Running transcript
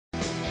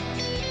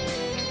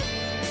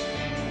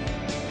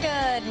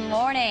Good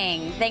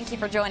morning. Thank you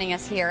for joining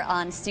us here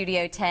on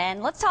Studio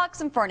 10. Let's talk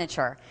some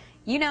furniture.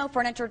 You know,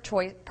 furniture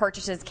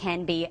purchases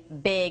can be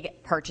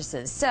big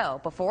purchases. So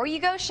before you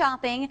go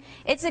shopping,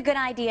 it's a good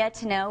idea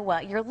to know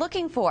what you're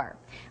looking for.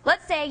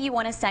 Let's say you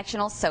want a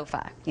sectional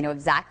sofa. You know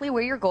exactly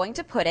where you're going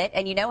to put it,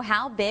 and you know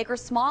how big or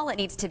small it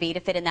needs to be to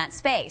fit in that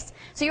space.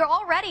 So you're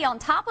already on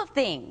top of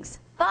things.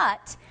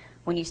 But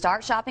when you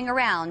start shopping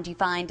around, you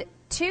find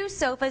two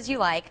sofas you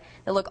like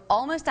that look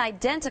almost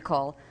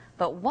identical,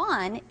 but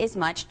one is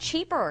much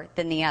cheaper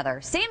than the other.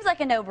 Seems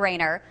like a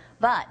no-brainer,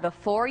 but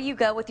before you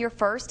go with your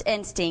first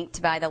instinct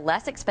to buy the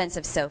less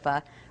expensive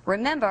sofa,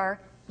 remember,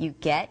 you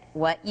get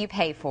what you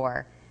pay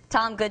for.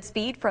 Tom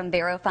Goodspeed from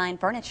Barrow Fine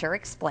Furniture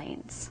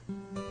explains.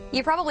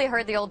 You probably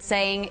heard the old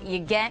saying, you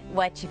get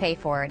what you pay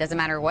for. It doesn't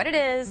matter what it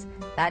is,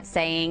 that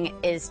saying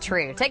is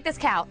true. Take this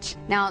couch.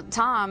 Now,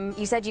 Tom,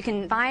 you said you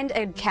can find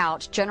a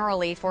couch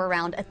generally for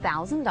around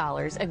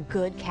 $1,000, a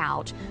good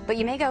couch, but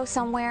you may go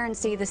somewhere and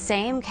see the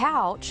same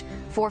couch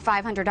for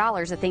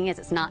 $500. The thing is,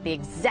 it's not the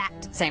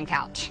exact same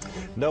couch.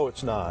 No,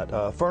 it's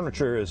not.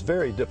 Furniture is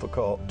very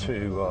difficult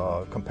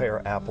to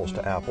compare apples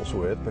to apples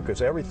with,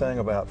 because everything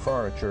about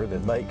furniture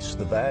that makes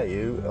the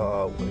value,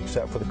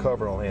 except for the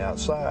cover on the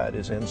outside,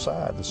 is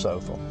inside the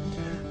sofa.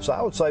 So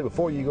I would say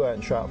before you go out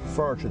and shop for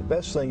furniture, the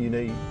best thing you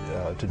need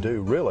to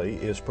do really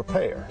is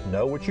prepare.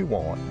 Know what you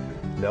want,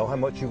 know how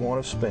much you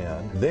want to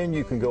spend. Then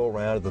you can go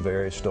around to the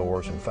various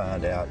stores and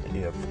find out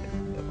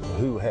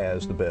who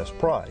has the best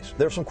price.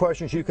 There's some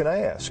questions you can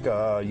ask.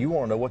 You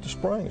want to know what the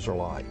springs are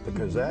like,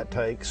 because that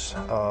takes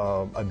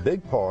a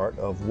big part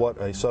of what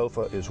a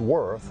sofa is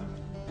worth,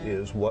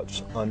 is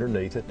what's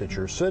underneath it that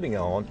you're sitting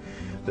on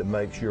that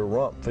makes your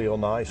rump feel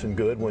nice and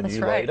good when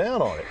you lay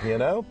down on it. You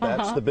know,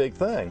 that's the big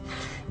thing.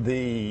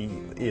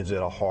 Is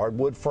it a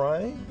hardwood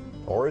frame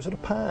or is it a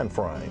pine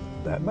frame?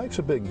 That makes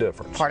a big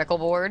difference. Particle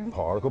board?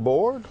 Particle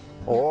board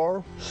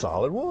or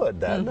solid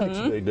wood. That makes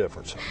a big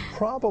difference.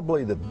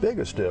 Probably the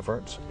biggest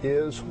difference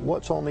is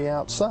what's on the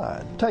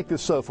outside. Take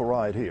this sofa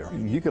right here.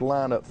 You could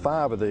line up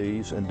 5 of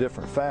these in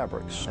different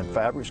fabrics, and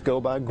fabrics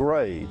go by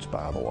grades,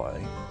 by the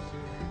way.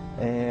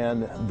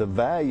 And the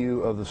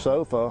value of the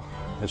sofa,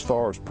 as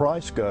far as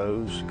price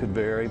goes, could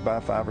vary by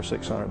 $500 or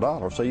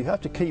 $600. So you have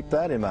to keep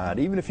that in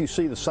mind. Even if you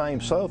see the same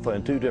sofa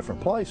in 2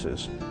 different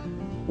places,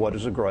 what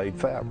is a grade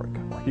fabric?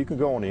 You can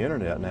go on the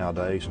internet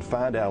nowadays and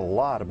find out a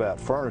lot about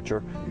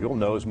furniture. You'll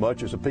know as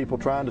much as the people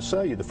trying to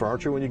sell you the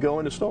furniture when you go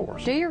into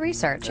stores. Do your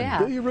research, yeah.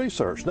 Do your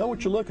research. Know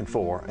what you're looking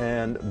for.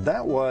 And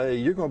that way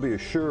you're going to be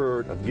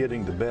assured of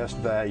getting the best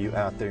value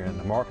out there in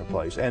the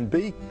marketplace. And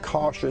be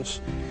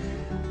cautious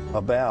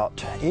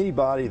about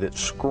anybody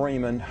that's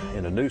screaming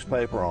in a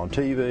newspaper, on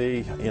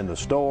TV, in the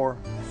store,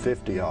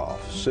 50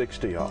 off,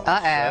 60 off,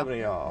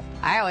 70 off.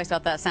 I always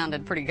thought that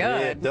sounded pretty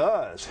good. It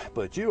does,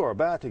 but you are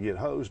about to get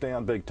hosed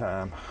down big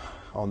time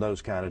on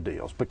those kind of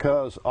deals,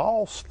 because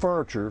all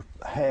furniture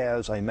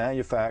has a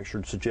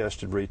manufactured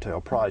suggested retail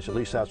price. At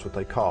least that's what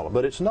they call it,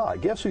 but it's not.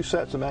 Guess who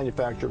sets the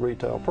manufactured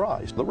retail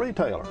price? The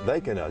retailer.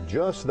 They can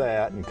adjust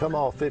that and come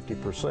off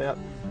 50%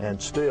 and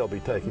still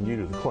be taking you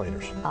to the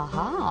cleaners.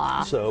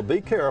 So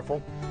be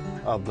careful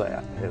of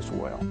that as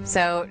well.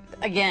 So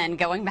again,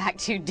 going back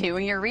to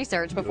doing your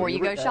research before you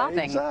go shopping.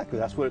 Exactly,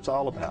 that's what it's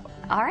all about.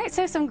 All right,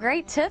 so some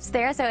great tips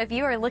there. So if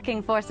you are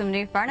looking for some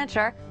new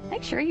furniture,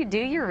 make sure you do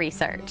your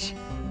research.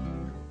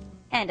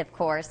 And of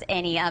course,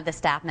 any of the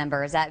staff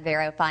members at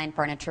Barrow Fine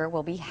Furniture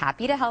will be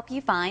happy to help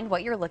you find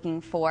what you're looking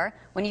for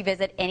when you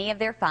visit any of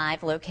their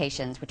 5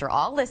 locations, which are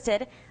all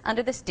listed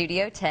under the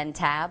Studio 10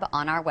 tab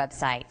on our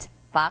website,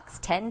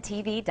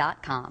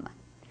 fox10tv.com.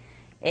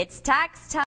 It's tax time.